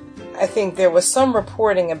it, I think there was some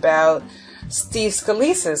reporting about Steve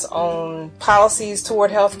Scalise's own policies toward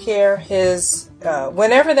health care. His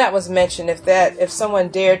whenever that was mentioned, if someone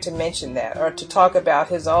dared to mention that or to talk about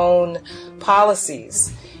his own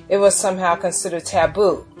policies, it was somehow considered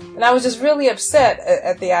taboo. And I was just really upset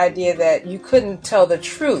at the idea that you couldn't tell the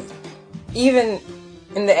truth, even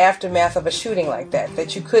in the aftermath of a shooting like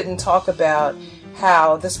that you couldn't talk about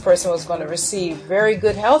how this person was going to receive very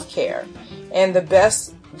good health care and the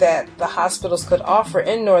best that the hospitals could offer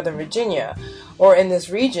in Northern Virginia or in this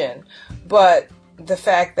region, but the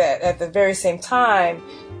fact that at the very same time,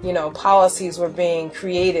 policies were being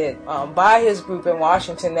created by his group in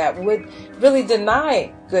Washington that would really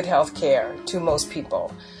deny good health care to most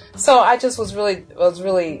people. So I just was really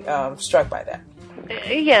struck by that.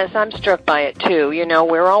 Yes, I'm struck by it too.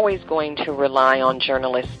 We're always going to rely on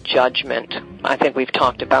journalist judgment. I think we've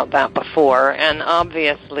talked about that before. And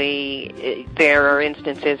obviously, there are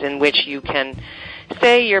instances in which you can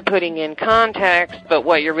say you're putting in context, but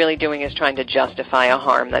what you're really doing is trying to justify a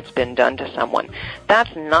harm that's been done to someone.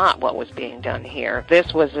 That's not what was being done here.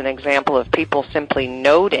 This was an example of people simply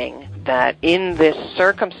noting that in this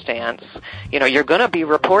circumstance, you're going to be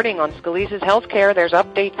reporting on Scalise's health care. There's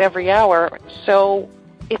updates every hour. So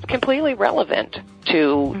it's completely relevant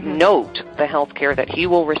to note the health care that he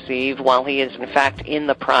will receive while he is, in fact, in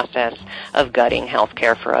the process of gutting health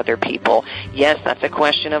care for other people. Yes, that's a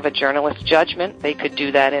question of a journalist's judgment. They could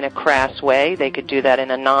do that in a crass way. They could do that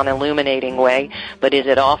in a non-illuminating way. But is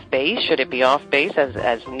it off base? Should it be off base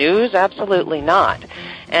as news? Absolutely not.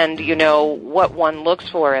 And, you know, what one looks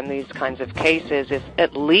for in these kinds of cases is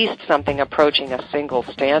at least something approaching a single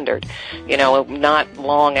standard. You know, not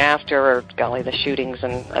long after, or golly, the shootings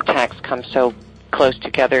and attacks come so close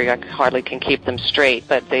together, I hardly can keep them straight,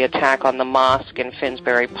 but the attack on the mosque in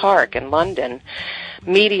Finsbury Park in London,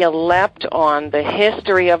 media leapt on the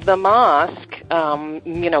history of the mosque.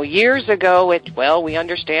 You know, years ago, we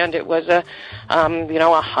understand it was a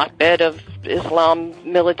hotbed of Islam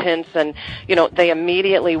militants, and, you know, they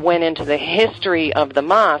immediately went into the history of the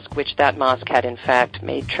mosque, which that mosque had, in fact,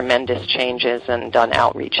 made tremendous changes and done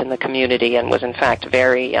outreach in the community and was, in fact,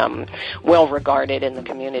 very well regarded in the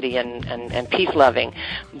community and peace-loving.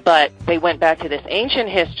 But they went back to this ancient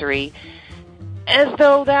history as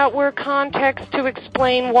though that were context to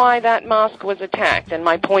explain why that mosque was attacked. And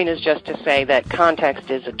my point is just to say that context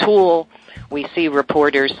is a tool. We see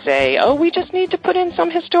reporters say, oh, we just need to put in some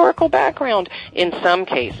historical background in some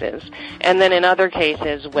cases. And then in other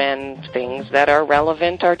cases, when things that are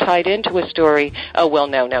relevant are tied into a story, oh, well,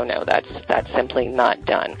 no, that's simply not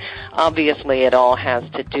done. Obviously, it all has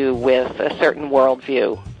to do with a certain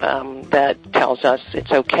worldview that tells us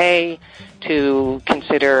it's okay to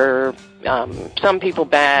consider some people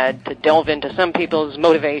bad, to delve into some people's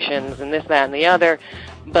motivations and this, that, and the other,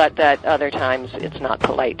 but that other times it's not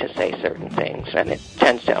polite to say certain things, and it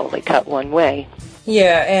tends to only cut one way.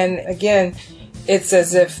 Yeah, and again, it's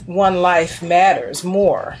as if one life matters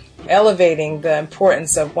more, elevating the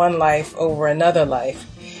importance of one life over another life.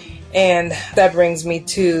 And that brings me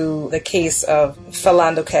to the case of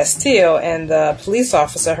Philando Castile and the police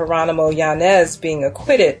officer Geronimo Yanez being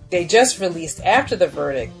acquitted. They just released, after the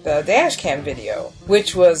verdict, the dash cam video,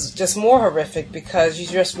 which was just more horrific because you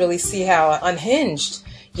just really see how unhinged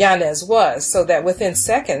Yanez was, so that within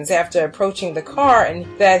seconds after approaching the car, and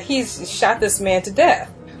that he's shot this man to death.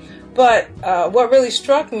 But what really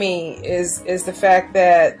struck me is the fact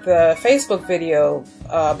that the Facebook video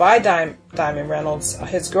by Diamond Reynolds,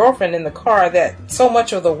 his girlfriend in the car, that so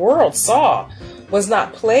much of the world saw, was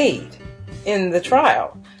not played in the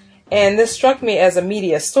trial. And this struck me as a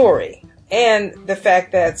media story. And the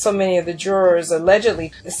fact that so many of the jurors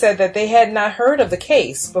allegedly said that they had not heard of the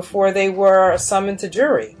case before they were summoned to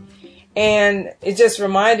jury. And it just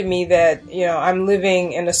reminded me that, you know, I'm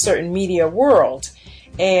living in a certain media world.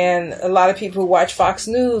 And a lot of people who watch Fox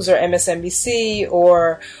News or MSNBC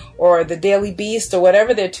or the Daily Beast or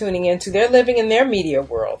whatever they're tuning into, they're living in their media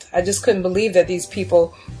world. I just couldn't believe that these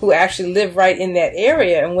people who actually live right in that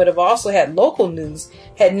area and would have also had local news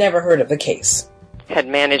had never heard of the case. Had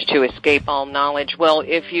managed to escape all knowledge. Well,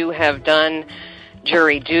 if you have done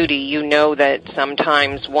jury duty, you know that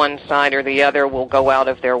sometimes one side or the other will go out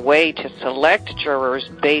of their way to select jurors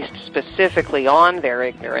based specifically on their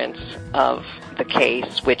ignorance of the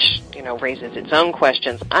case, which, you know, raises its own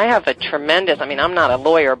questions. I have I'm not a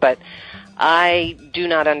lawyer, but I do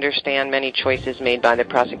not understand many choices made by the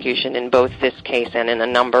prosecution in both this case and in a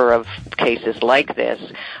number of cases like this.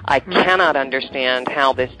 I cannot understand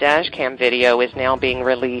how this dash cam video is now being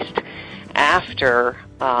released after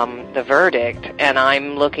the verdict, and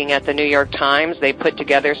I'm looking at the New York Times. They put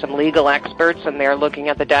together some legal experts, and they're looking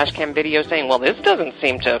at the dash cam video saying, well, this doesn't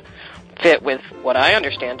seem to fit with what I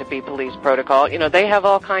understand to be police protocol. You know, they have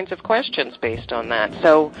all kinds of questions based on that.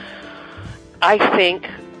 So I think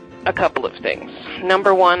a couple of things.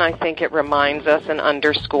 Number one, I think it reminds us and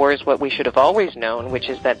underscores what we should have always known, which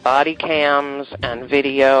is that body cams and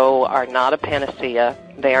video are not a panacea.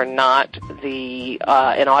 They are not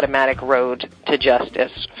an automatic road to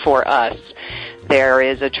justice for us. There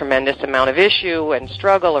is a tremendous amount of issue and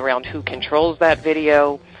struggle around who controls that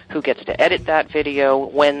video, who gets to edit that video,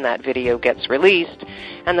 when that video gets released,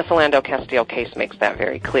 and the Philando Castile case makes that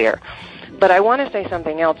very clear. But I want to say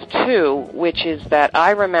something else, too, which is that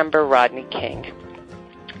I remember Rodney King,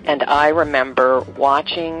 and I remember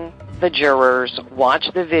watching the jurors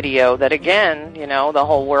watch the video that, again, you know, the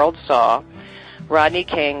whole world saw, Rodney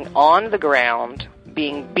King on the ground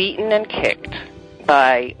being beaten and kicked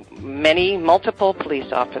by multiple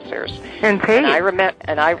police officers. And I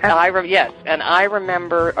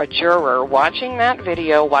remember a juror watching that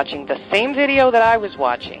video, watching the same video that I was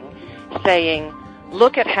watching, saying,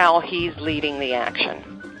 look at how he's leading the action.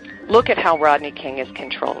 Look at how Rodney King is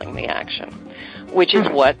controlling the action, which is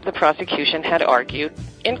what the prosecution had argued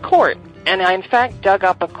in court. And I, in fact, dug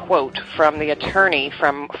up a quote from the attorney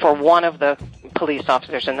for one of the police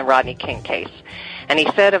officers in the Rodney King case. And he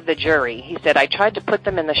said of the jury, he said, "I tried to put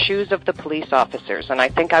them in the shoes of the police officers, and I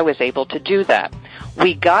think I was able to do that.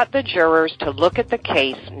 We got the jurors to look at the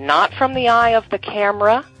case not from the eye of the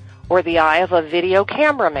camera or the eye of a video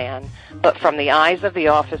cameraman, but from the eyes of the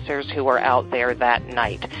officers who were out there that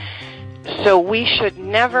night." So we should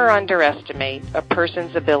never underestimate a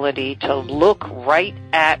person's ability to look right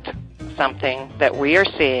at something that we are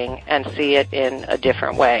seeing and see it in a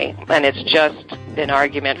different way. And it's just an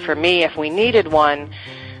argument for me, if we needed one,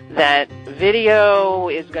 that video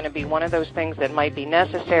is going to be one of those things that might be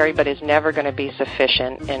necessary but is never going to be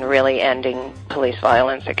sufficient in really ending police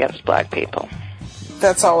violence against black people.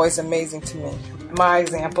 That's always amazing to me. My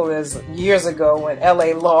example is years ago when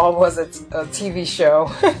LA Law was a TV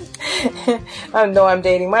show. I know I'm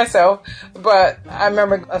dating myself, but I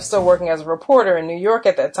remember I was still working as a reporter in New York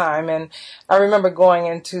at that time, and I remember going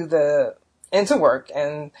into work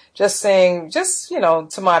and just saying,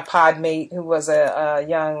 to my pod mate who was a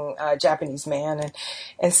young Japanese man,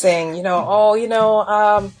 and saying,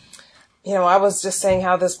 I was just saying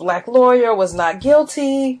how this black lawyer was not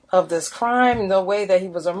guilty of this crime, the way that he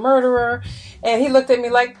was a murderer. And he looked at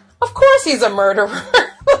me like, of course he's a murderer.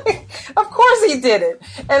 Of course he did it.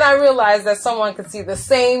 And I realized that someone could see the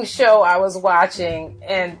same show I was watching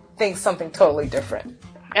and think something totally different.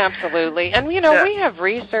 Absolutely. And, we have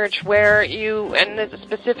research where and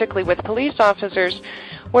specifically with police officers,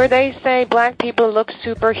 where they say black people look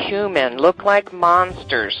superhuman, look like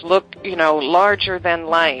monsters, look, larger than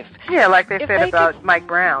life. Yeah, like they said about Mike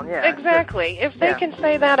Brown, yeah. Exactly. If they can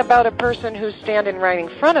say that about a person who's standing right in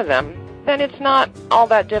front of them, then it's not all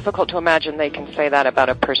that difficult to imagine they can say that about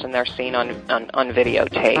a person they're seeing on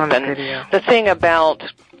videotape. The thing about,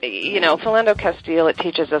 Philando Castile, it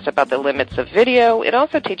teaches us about the limits of video. It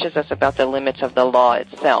also teaches us about the limits of the law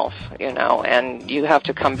itself, and you have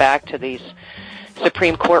to come back to these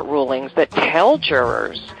Supreme Court rulings that tell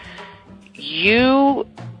jurors you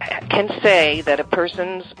can say that a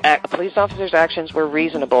police officer's actions were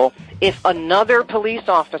reasonable if another police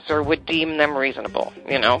officer would deem them reasonable.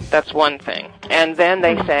 That's one thing. And then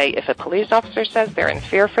they say if a police officer says they're in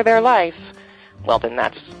fear for their life, well, then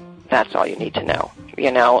that's all you need to know.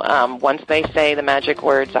 Once they say the magic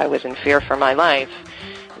words, "I was in fear for my life,"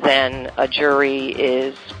 then a jury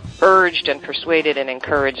is urged and persuaded and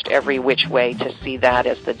encouraged every which way to see that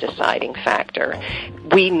as the deciding factor.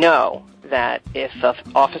 We know that if an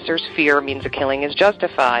officer's fear means a killing is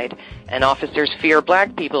justified, and officers fear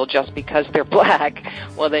black people just because they're black,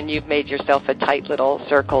 well, then you've made yourself a tight little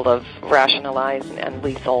circle of rationalized and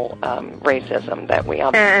lethal racism that we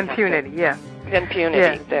have. And impunity, yeah.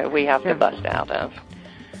 Impunity that we have to bust out of.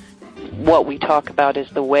 What we talk about is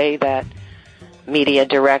the way that media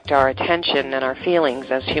direct our attention and our feelings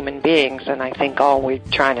as human beings, and I think all we're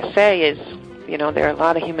trying to say is, there are a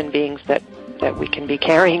lot of human beings that we can be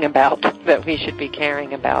caring about, that we should be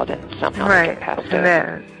caring about, and somehow get past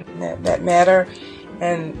it. That matter,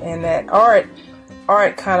 and that art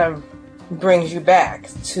kind of brings you back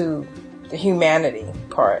to the humanity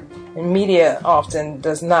part. And media often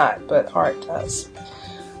does not, but art does.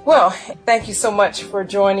 Well, thank you so much for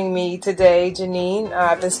joining me today, Janine.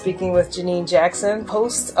 I've been speaking with Janine Jackson,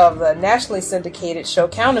 host of the nationally syndicated show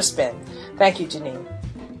Counterspin. Thank you, Janine.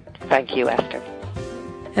 Thank you, Esther.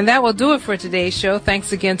 And that will do it for today's show.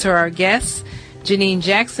 Thanks again to our guests, Janine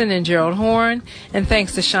Jackson and Gerald Horn. And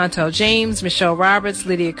thanks to Chantel James, Michelle Roberts,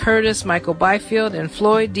 Lydia Curtis, Michael Byfield, and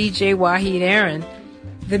Floyd DJ Wahid Aaron.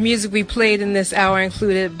 The music we played in this hour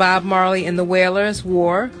included Bob Marley and the Wailers,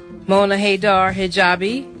 War, Mona Haydar,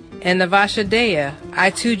 Hijabi, and Navasha Daya,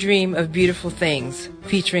 I Too Dream of Beautiful Things,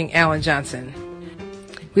 featuring Alan Johnson.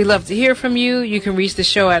 We love to hear from you. You can reach the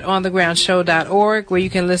show at onthegroundshow.org, where you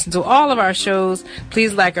can listen to all of our shows.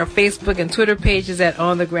 Please like our Facebook and Twitter pages at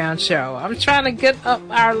On The Ground Show. I'm trying to get up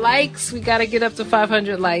our likes. We got to get up to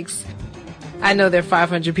 500 likes. I know there are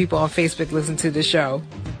 500 people on Facebook listen to the show.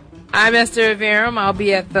 I'm Esther Averum. I'll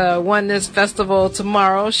be at the Oneness Festival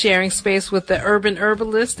tomorrow, sharing space with the Urban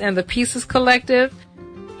Herbalist and the Pieces Collective.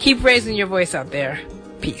 Keep raising your voice out there.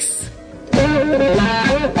 Peace.